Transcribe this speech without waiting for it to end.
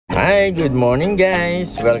Hi, good morning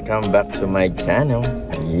guys. Welcome back to my channel.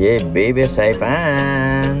 Yeah, baby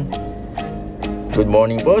Saipan. Good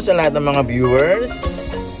morning po sa lahat ng mga viewers,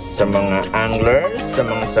 sa mga anglers, sa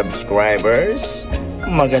mga subscribers.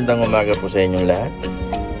 Magandang umaga po sa inyong lahat.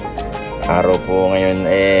 Araw po ngayon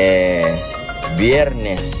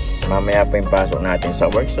Biyernes. Mamaya pa yung pasok natin sa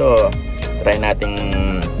work. So, try nating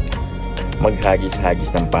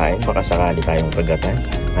maghagis-hagis ng pain, baka sakali tayong kagatan.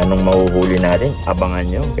 Anong mahuhuli natin? Abangan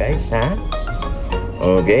nyo guys, ha?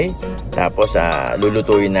 Okay, tapos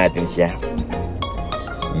lulutuin natin siya.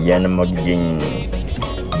 Yan ang magiging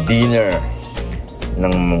dinner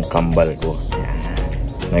ng kambal ko.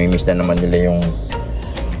 Namimiss na naman nila yung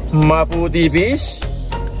maputi fish.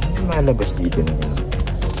 Malabas dito na yan.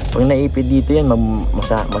 Pag naipid dito yan,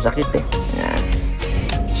 masakit eh. Yan.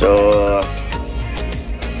 So,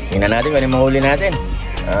 tingnan natin kung ano mahuli natin.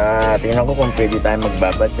 Tingnan ko kung pwede tayo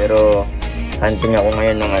magbabad. Pero hunting ako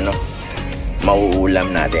ngayon ng mauulam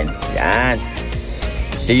natin. Yan.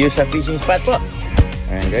 See you sa fishing spot po.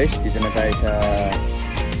 Ayan guys, dito na tayo sa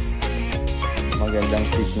magandang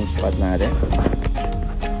fishing spot natin.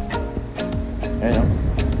 Ayan o.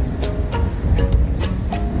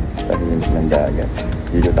 Tabi ng dagat.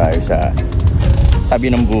 Dito tayo sa tabi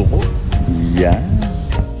ng buko. Yan.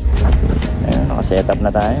 Ayan, nakaset up na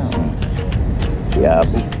tayo. Kaya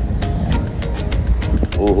po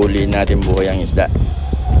uhuliin natin buhay ang isda.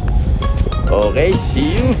 Okay,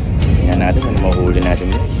 see you. Tingnan natin kung mahuli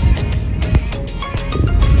natin guys.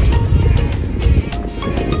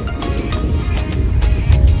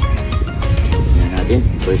 Tingnan natin.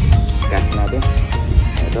 First cast natin.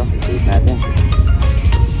 Ito, bait natin.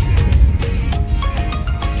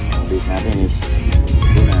 Ang bait natin is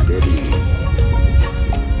tuna, daddy.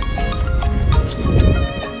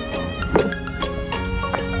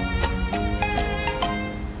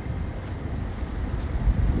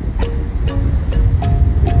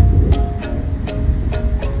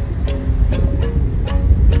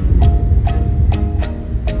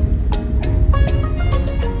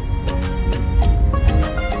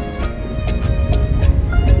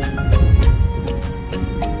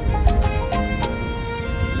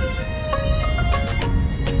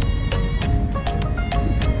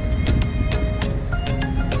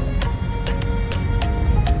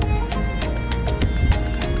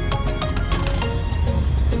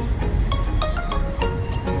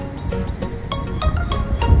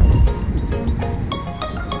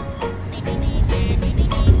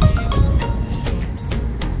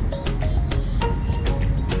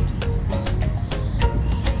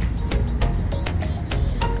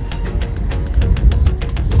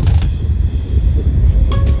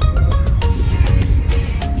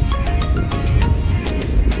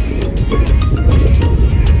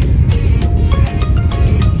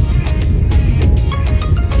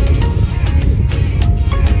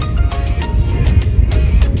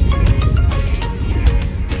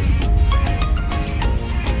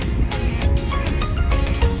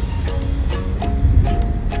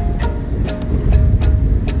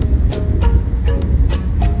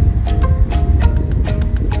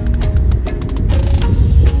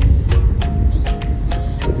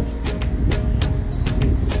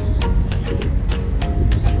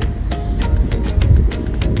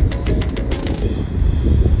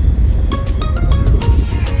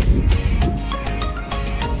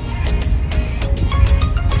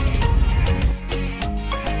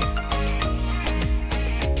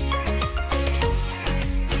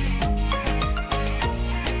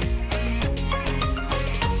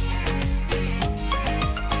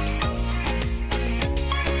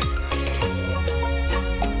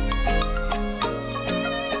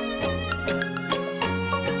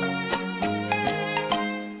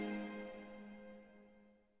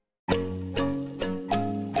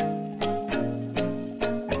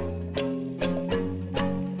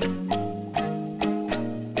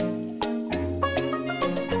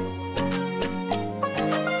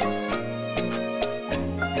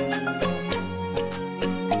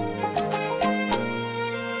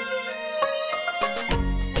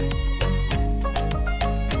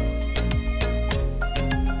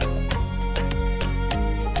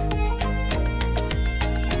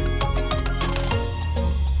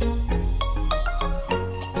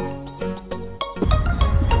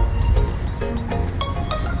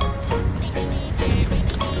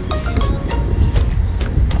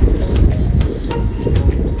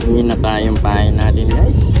 Hindi na tayong pahin natin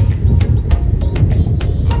guys.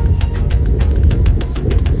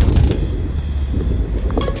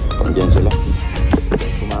 Diyan sila.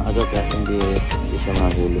 Kumakagat kasi hindi siya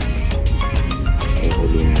mahuli. Ay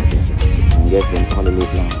huli natin siya. Ang guys, ganito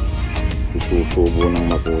kaliliit lang. Isusubo ng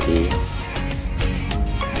maputi. Okay.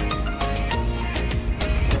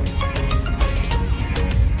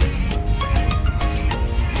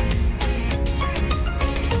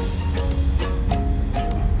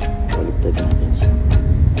 Baliktad natin siya.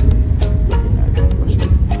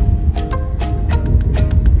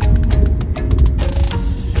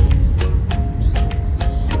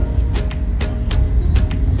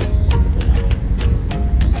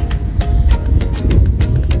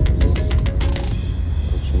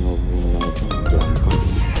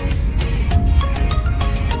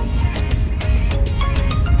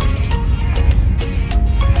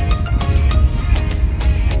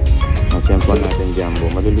 Natsyempoan natin jumbo.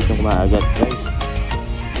 Malilit yung kumaagat guys.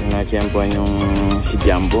 Yung natsyempoan yung si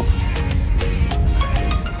jumbo.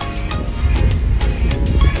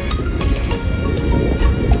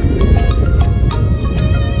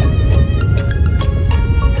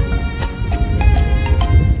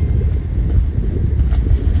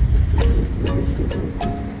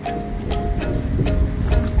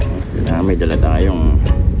 May dala tayong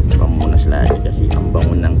pamunas lagi kasi ang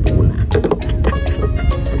bango ng tuna.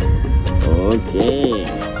 Okay.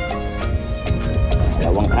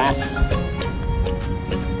 Dalawang kas.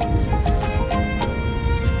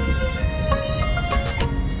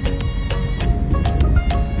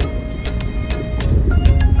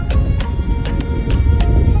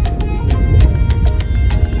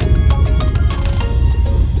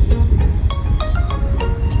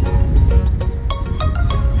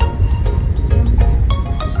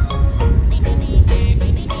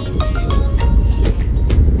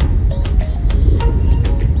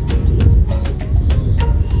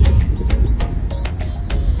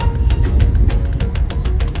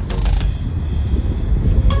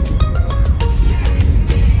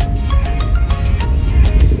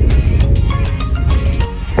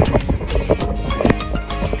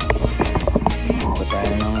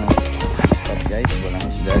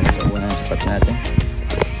 Natin.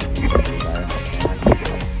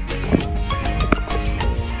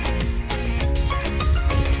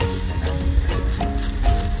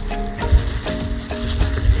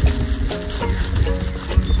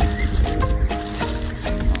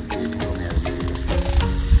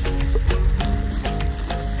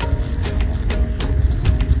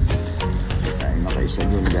 Tayo makaisa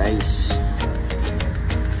dun guys.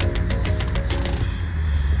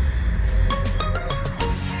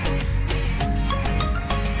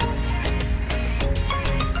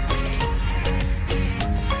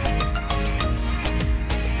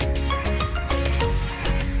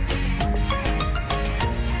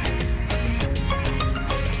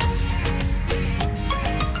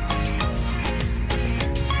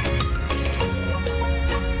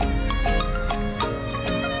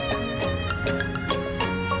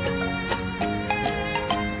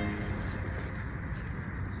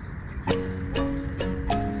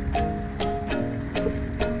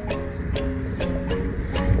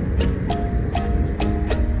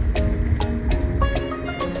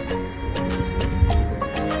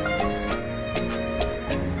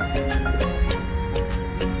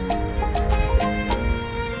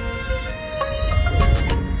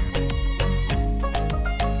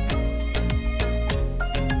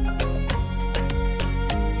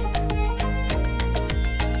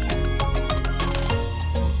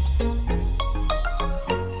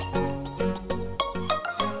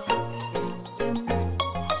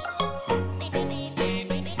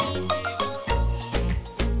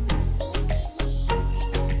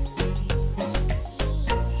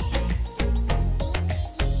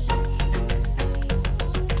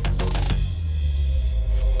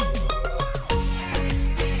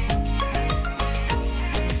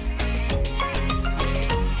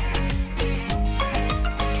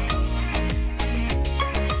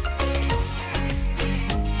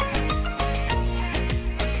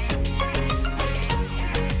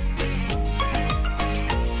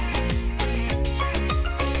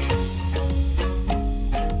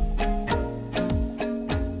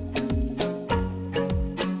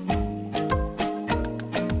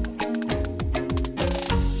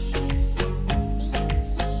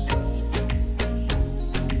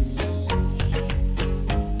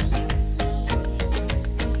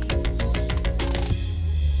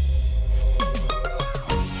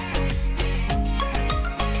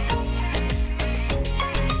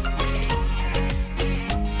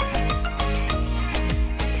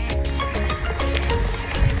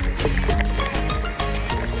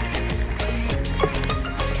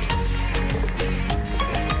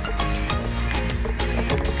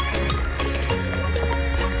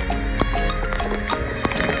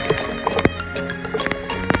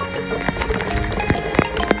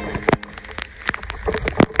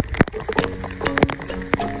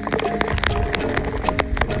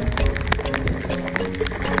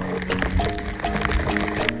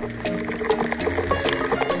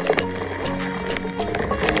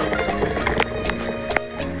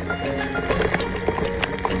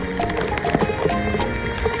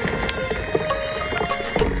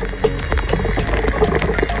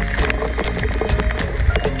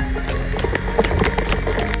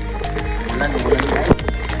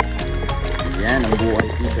 buhay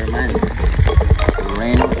fisherman.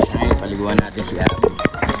 Rain or shine, paliguan natin si Abby.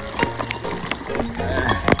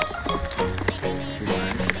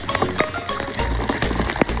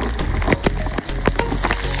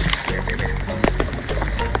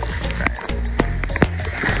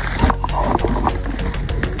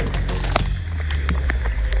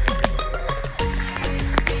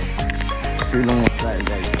 Silong tayo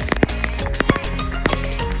guys.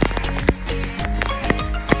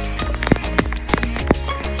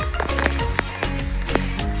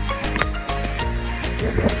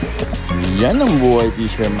 Yan ang buhay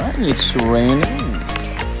fisherman. It's raining.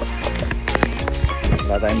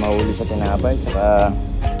 Wala tayong mahuli sa tinapay. Saka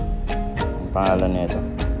ang pangalan nito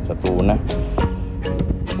sa tuna.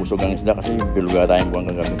 Busog ang isda kasi biluga tayong buwang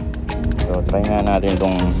kagabi. So try nga natin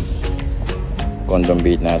itong condom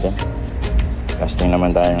bait natin. Casting naman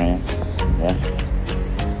tayo ngayon. Yan.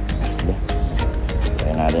 Sige.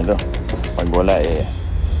 Try natin ito. Pag wala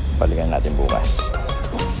balikan natin bukas.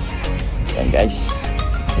 Yan guys.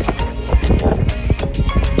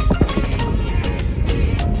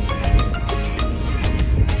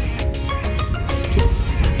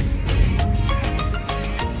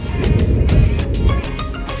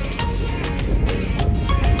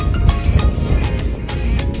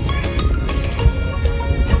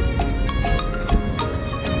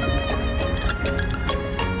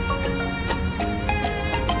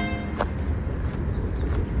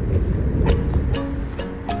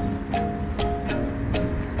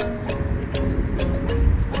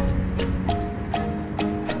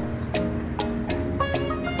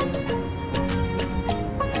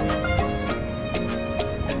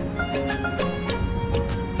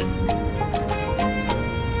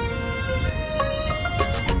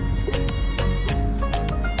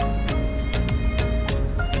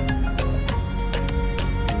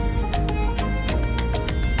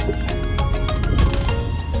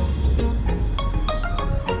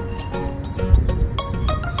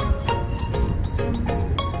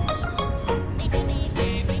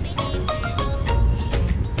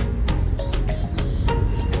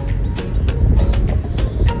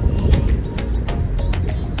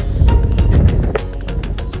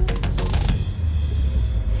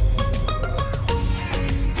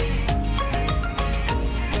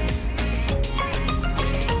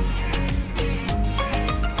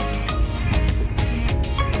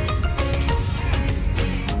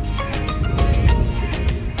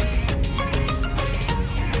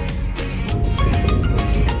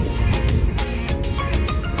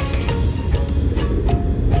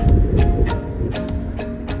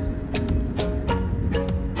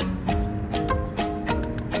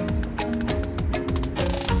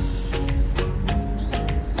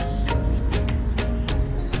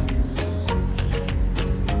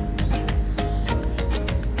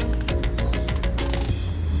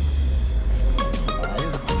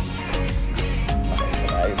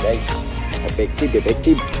 Guys,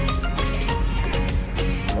 effective.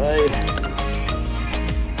 Ay,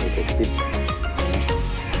 effective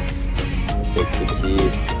si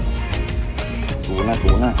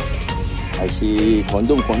tuna. Ay si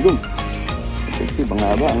condom. Effective, ang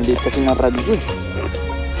haba. Ang liit kasi ng rad ko.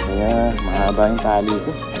 Kaya mahaba yung tali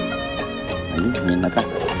ko. Ayun,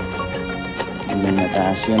 minata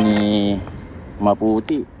siya ni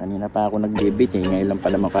maputi. Kanina pa ako nag-debit ngayon lang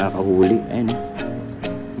pala makakahuli. Ayun.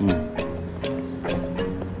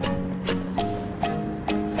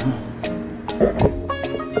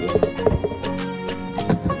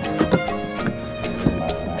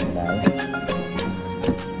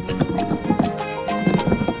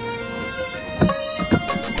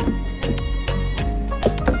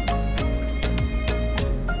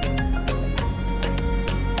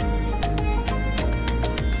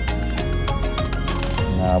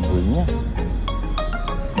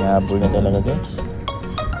 Nabol niya talaga guys.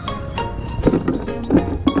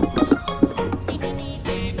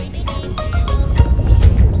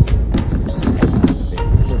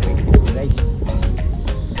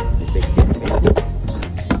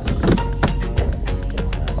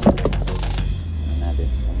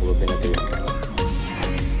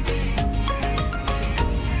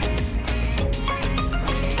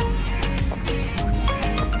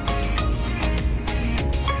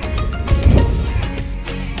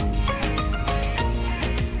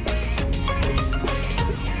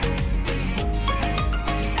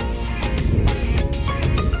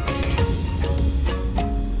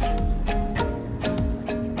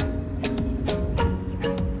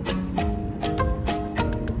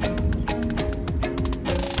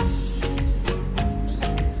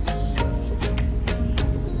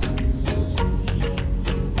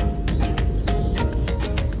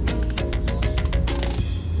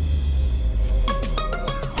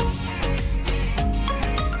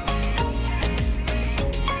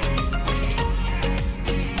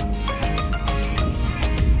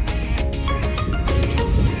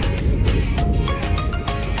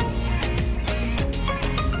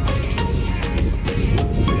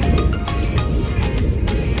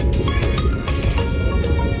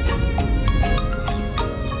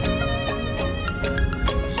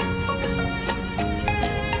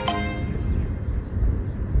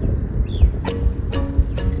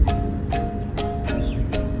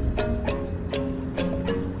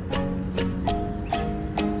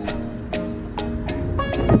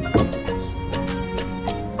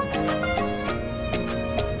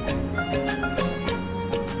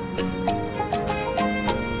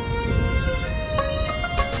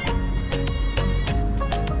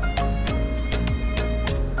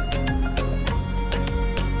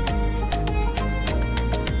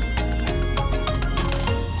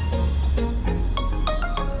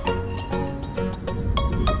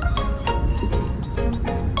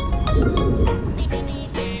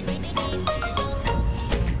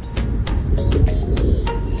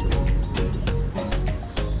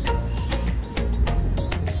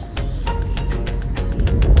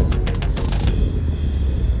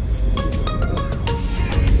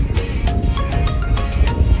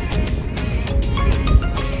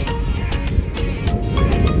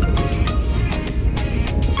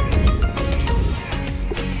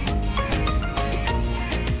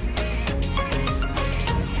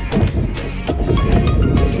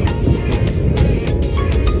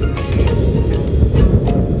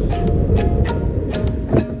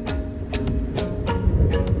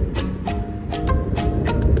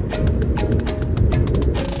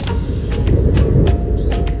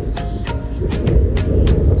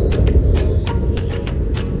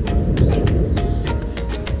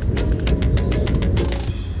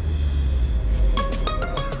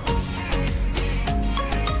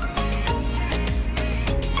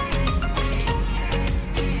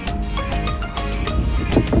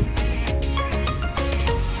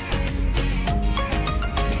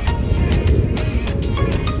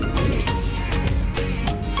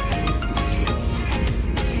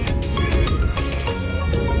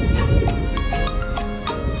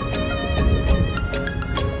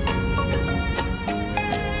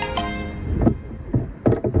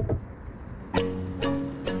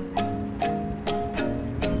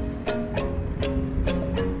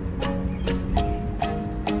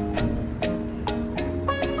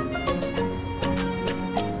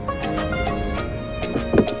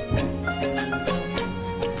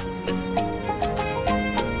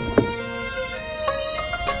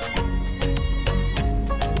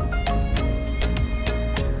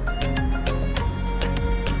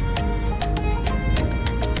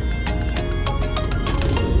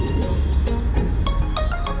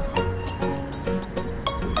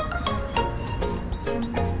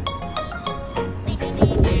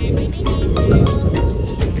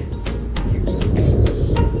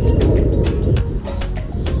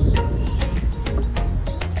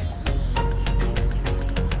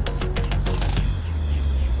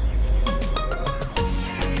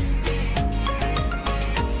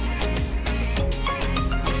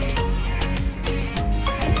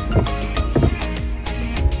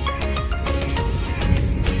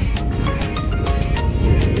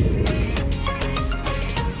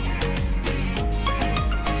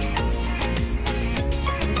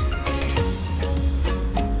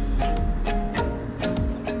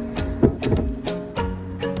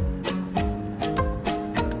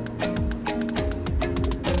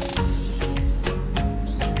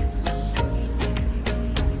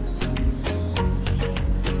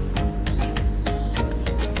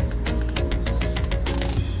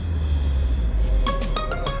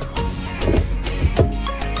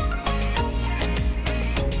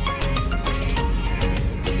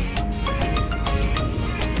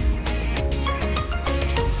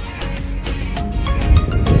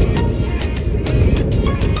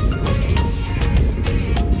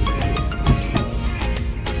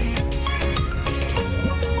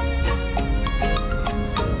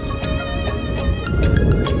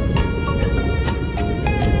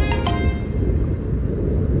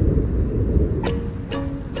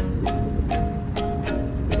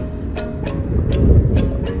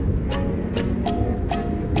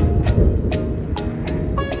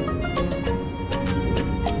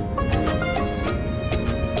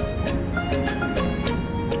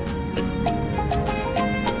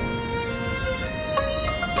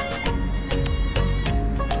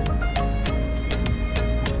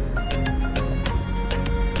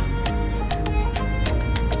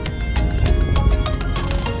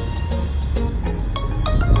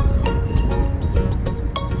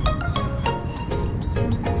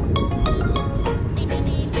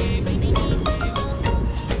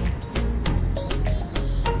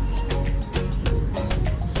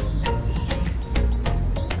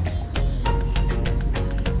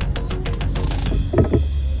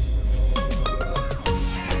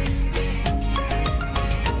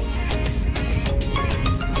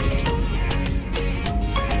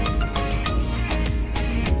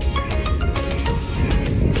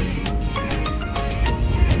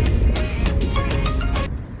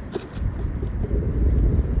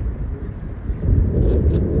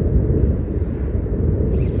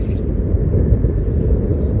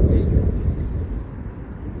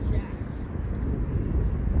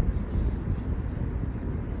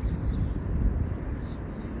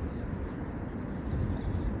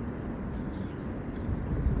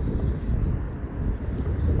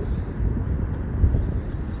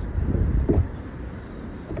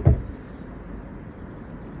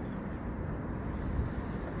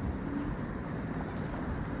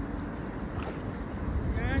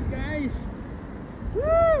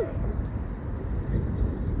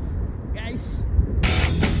 guys.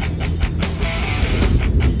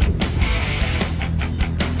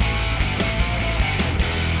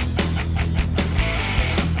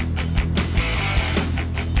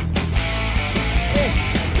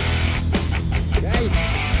 Guys,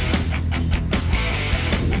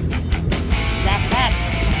 jackpot.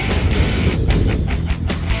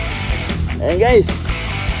 Ayan guys.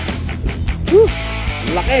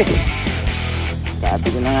 Laki. Sabi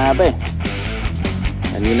ko na nga ba eh,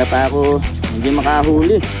 kanina pa ako hindi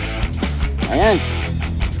makahuli. Ayan,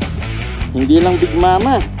 hindi lang big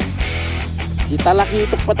mama, si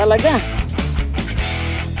Talakitok pa talaga.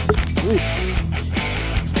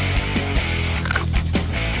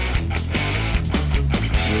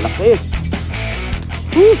 Laki.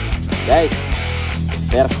 Guys,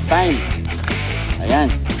 first time.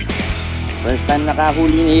 Ayan, first time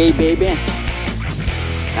nakahuli ni Yay Baby.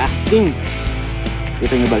 Casting.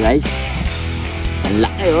 Kita nyo ba guys? Ang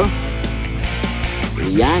laki oh.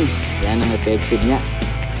 Yan. Yan ang effective niya.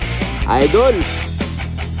 Idol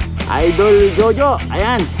Jojo.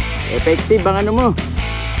 Ayan, effective ang ano mo,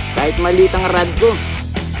 kahit maliit ang rad ko.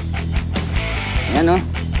 Ayan oh.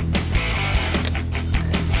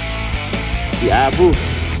 Si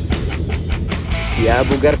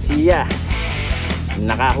Abu Garcia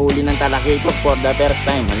nakahuli ng Talakitok for the first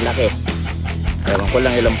time. Ang laki. Ewan ko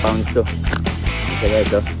lang ilang pounds to. Isa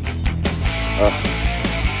guys oh. Oh,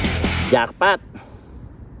 jackpot.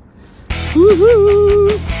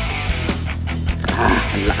 Woohoo!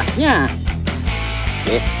 Ang lakas niya.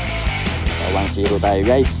 Okay, 1-0 tayo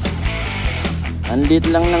guys. Ang lit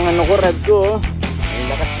lang ng ano ko, rad ko oh. Ang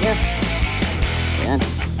lakas niya. Ayan.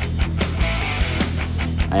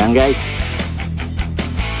 Ayan guys,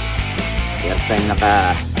 first time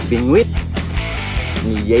naka-bingwit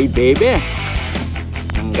ni Yay Baby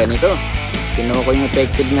ng ganito. Kinuha ko yung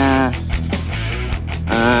effective na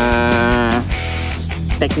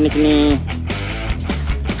technique ni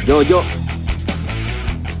Jojo.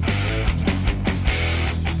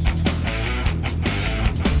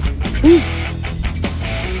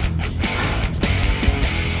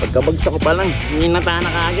 Pagkabagsak ko pa lang, hinata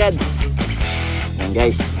na kaagad. Yan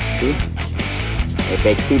guys, see?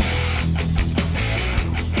 Effective.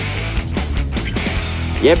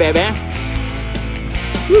 Yeah baby.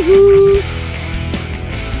 Woohoo!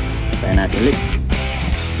 Tayo natin ulit.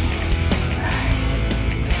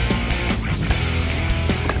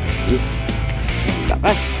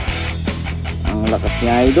 Lakas. Ang lakas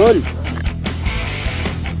niya idol.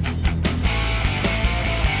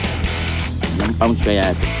 Ilang pounds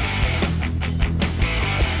kaya ito?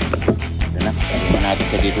 Ito na. Tayo natin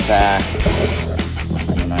siya dito sa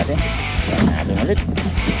ano natin. Tayo natin ulit.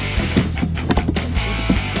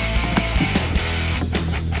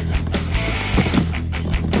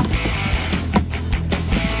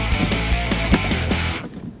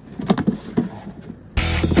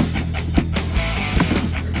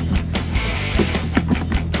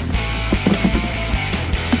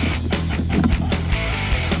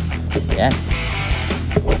 Ayan.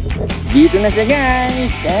 Dito na siya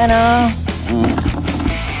guys. Ayan o.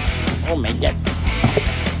 Oh my god.